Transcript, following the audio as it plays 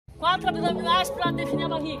4 abdominais para definir a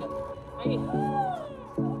barriga. Aí.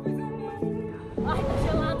 Ai, tá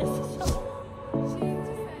gelado esse chão.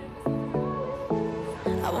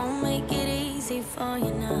 I won't make it easy for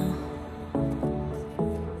you now.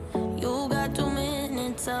 You got 2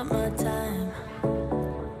 minutes of my time,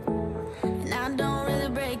 and I don't really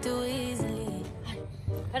break too easily.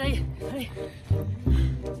 Peraí.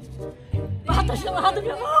 Ah, tá gelado,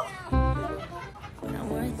 meu irmão. But I'm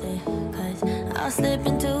worth it, 'cause I'll slip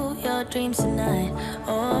into your dreams tonight.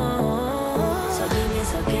 Oh, so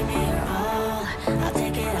give me your all. I'll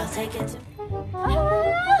take it to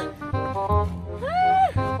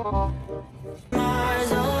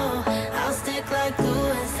Mars. Oh, I'll stick like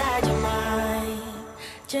glue inside your mind.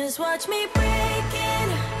 Just watch me breaking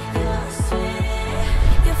your sweat.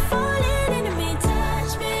 You're falling into me,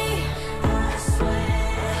 touch me. I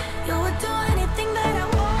swear you would do anything that I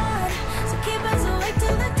want, so keep us awake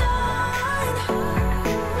till the dawn.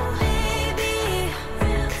 Ooh, baby,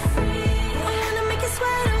 feel free. I wanna make you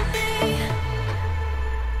sweat on me.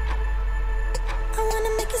 I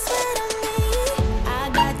wanna make you sweat on me. I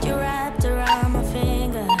got you wrapped around my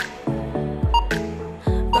finger,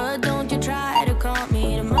 but don't you try to call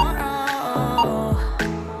me tomorrow.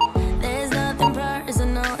 There's nothing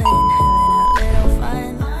personal in having a little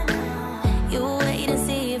fun. You wait and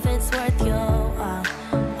see if it's worth your while.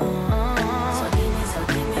 So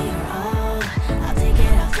give me your all. I'll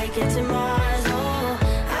take it to Mars. Oh,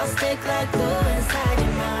 I'll stick like glue inside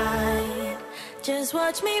your mind. Just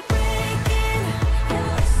watch me breaking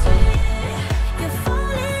your sweat. You're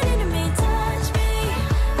falling into me, touch me.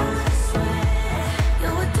 I swear you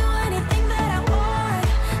would do anything that I want,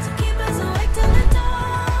 so keep us awake till the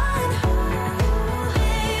dawn. Ooh,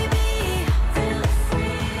 baby, feel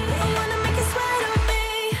free. I wanna make you sweat on me.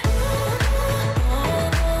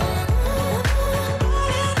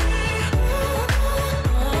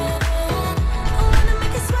 I wanna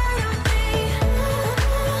make you sweat on me.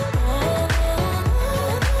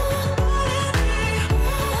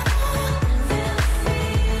 Feel free.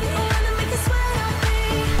 I wanna make you sweat on me.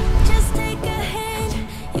 Just take a hint,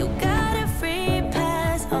 you got a free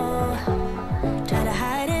pass. Oh, try to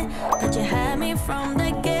hide it, but you had me from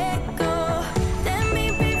the get-go. Let me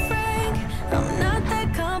be frank, I'm not that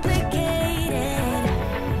complicated.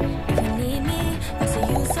 If you need me, what's the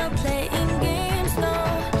use of playing games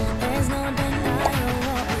though? There's no denying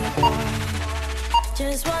what we want.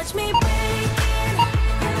 Just watch me breaking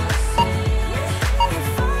your sweat. You're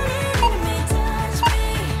falling into me, touch me.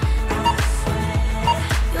 I swear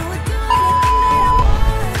you would do anything that I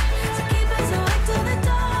want, so keep us awake till the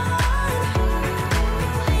dawn.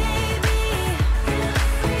 Ooh, baby, feel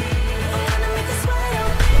free. I wanna make you sweat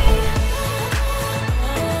on me.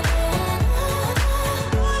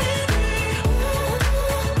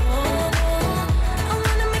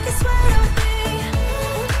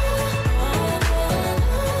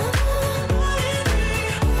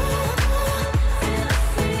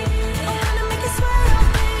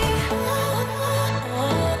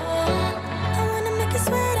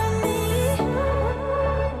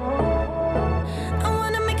 I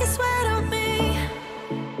wanna make you sweat on me.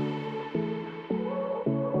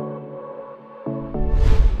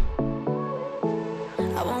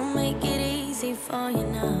 I won't make it easy for you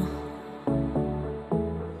now.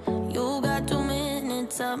 You got 2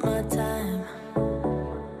 minutes of my time,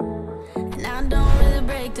 and I don't really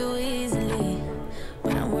break too easily,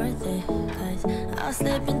 but I'm worth it, 'cause I'll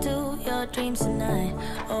slip into your dreams tonight.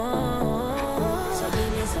 Oh, so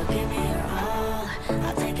give me your all.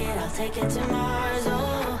 I'll take it to Mars.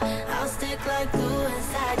 Oh, I'll stick like glue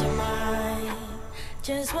inside your mind.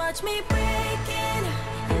 Just watch me breaking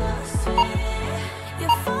your sweat.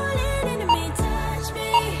 You're falling into me, touch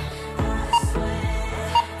me. I swear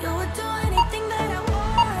you would do anything that I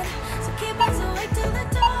want, so keep us awake till the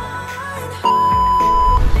dawn.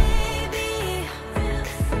 Ooh, baby, feel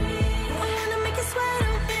free. I wanna make you sweat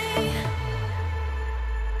on me.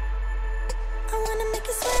 I wanna make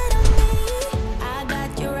you sweat on me. I got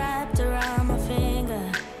you wrapped around my finger,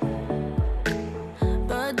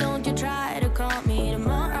 but don't you try to call me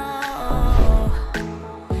tomorrow.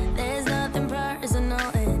 There's nothing personal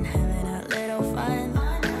in having a little fun.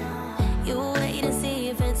 You wait and see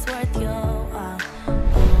if it's worth your while.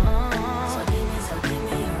 So give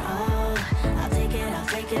me your all. I'll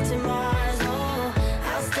take it to Mars. Oh,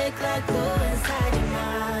 I'll stick like glue inside your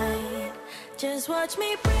mind. Just watch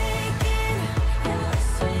me breaking your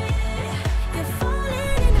sweat. You're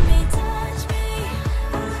falling into me, touch me.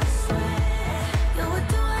 I swear you would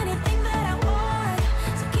do anything that I want,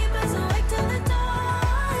 so keep us awake till the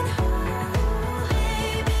dawn. Ooh,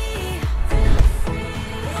 baby, feel free.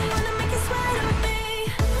 I wanna make you sweat on me.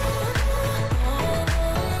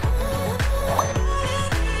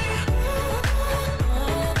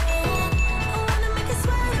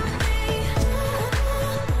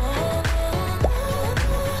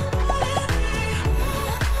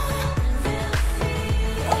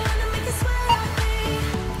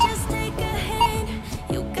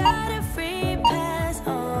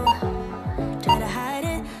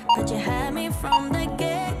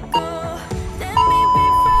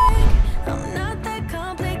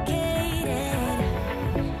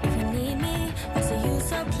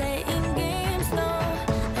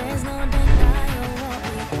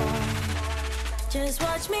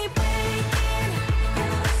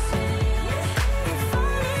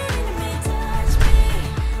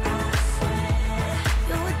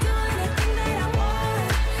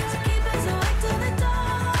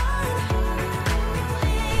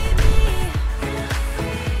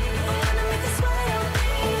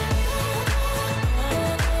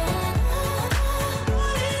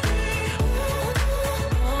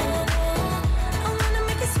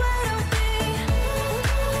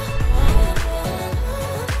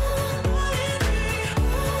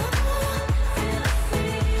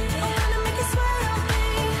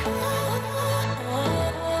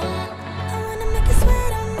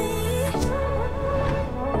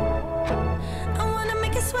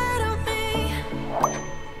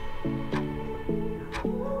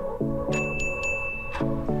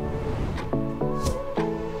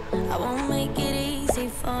 I won't make it easy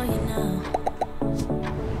for you now.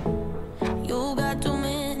 You got 2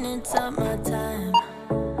 minutes of my time,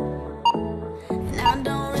 and I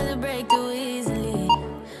don't really break too easily,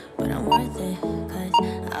 but I'm worth it, 'cause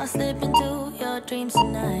I'll slip into your dreams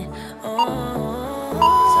tonight. Oh,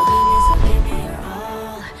 so give me your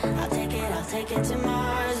all. I'll take it to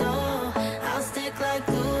Mars. Oh, I'll stick like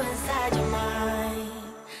glue inside your mind.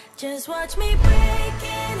 Just watch me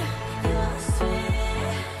breaking your sweat.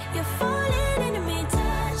 You're falling into me,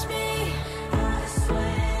 touch me. I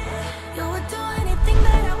swear you would do anything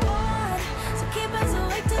that I want, so keep us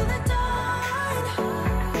awake till the dawn.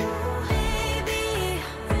 Ooh, baby,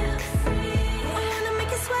 feel free. I wanna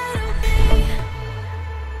make you sweat on me.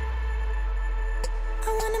 I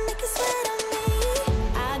wanna make you sweat on me.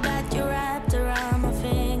 I got you wrapped around my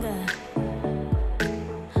finger,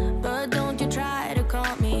 but don't you try to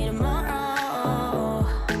call me tomorrow.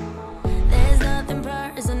 There's nothing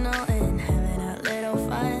personal in having a little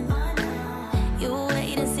fun. You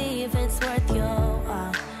wait and see if it's worth your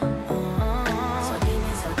while. So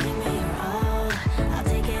give me your all. I'll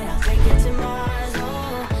take it to Mars.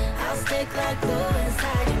 Oh, I'll stick like glue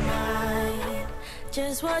inside your mind.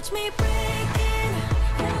 Just watch me breaking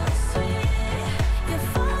your sweat. You're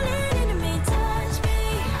falling into me, touch me.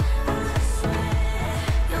 I swear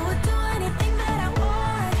you would do anything that I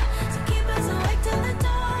want, so keep us awake till the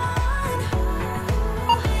dawn.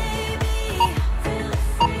 Ooh, baby, feel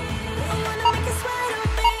free. I wanna make you sweat on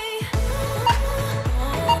me.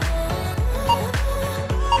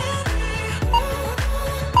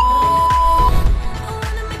 I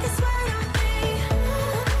wanna make you sweat on me.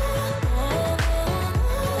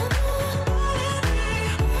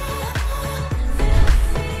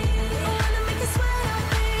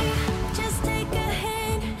 Just take a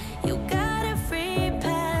hint, you got a free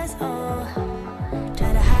pass. Oh,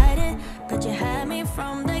 try to hide it, but you had me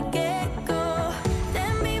from the get-go.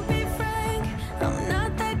 Let me be frank, I'm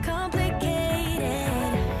not that complicated.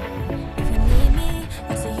 If you need me,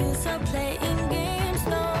 what's the use of playing games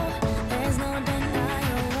though? There's no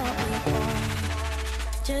denying what we want.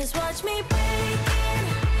 Just watch me breaking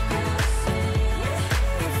your sweat.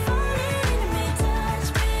 You're falling into me, touch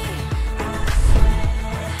me. I swear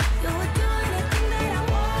you would do anything that I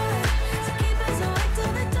want, so keep us awake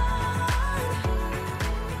till the dawn.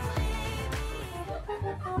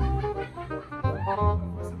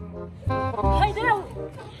 Ai, Deus!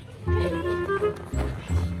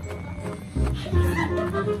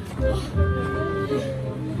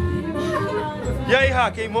 E aí,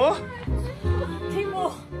 Ra, queimou?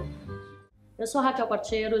 Queimou! Eu sou a Raquel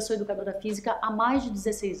Quartiero, eu sou educadora física há mais de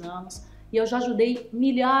 16 anos e eu já ajudei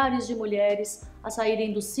milhares de mulheres a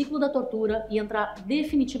saírem do ciclo da tortura e entrar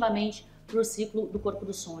definitivamente para o ciclo do corpo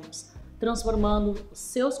dos sonhos, transformando os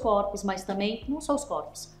seus corpos, mas também não só os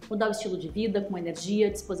corpos, mudar o estilo de vida com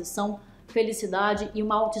energia, disposição, felicidade e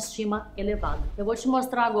uma autoestima elevada. Eu vou te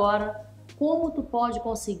mostrar agora como tu pode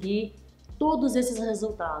conseguir todos esses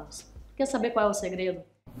resultados. Quer saber qual é o segredo?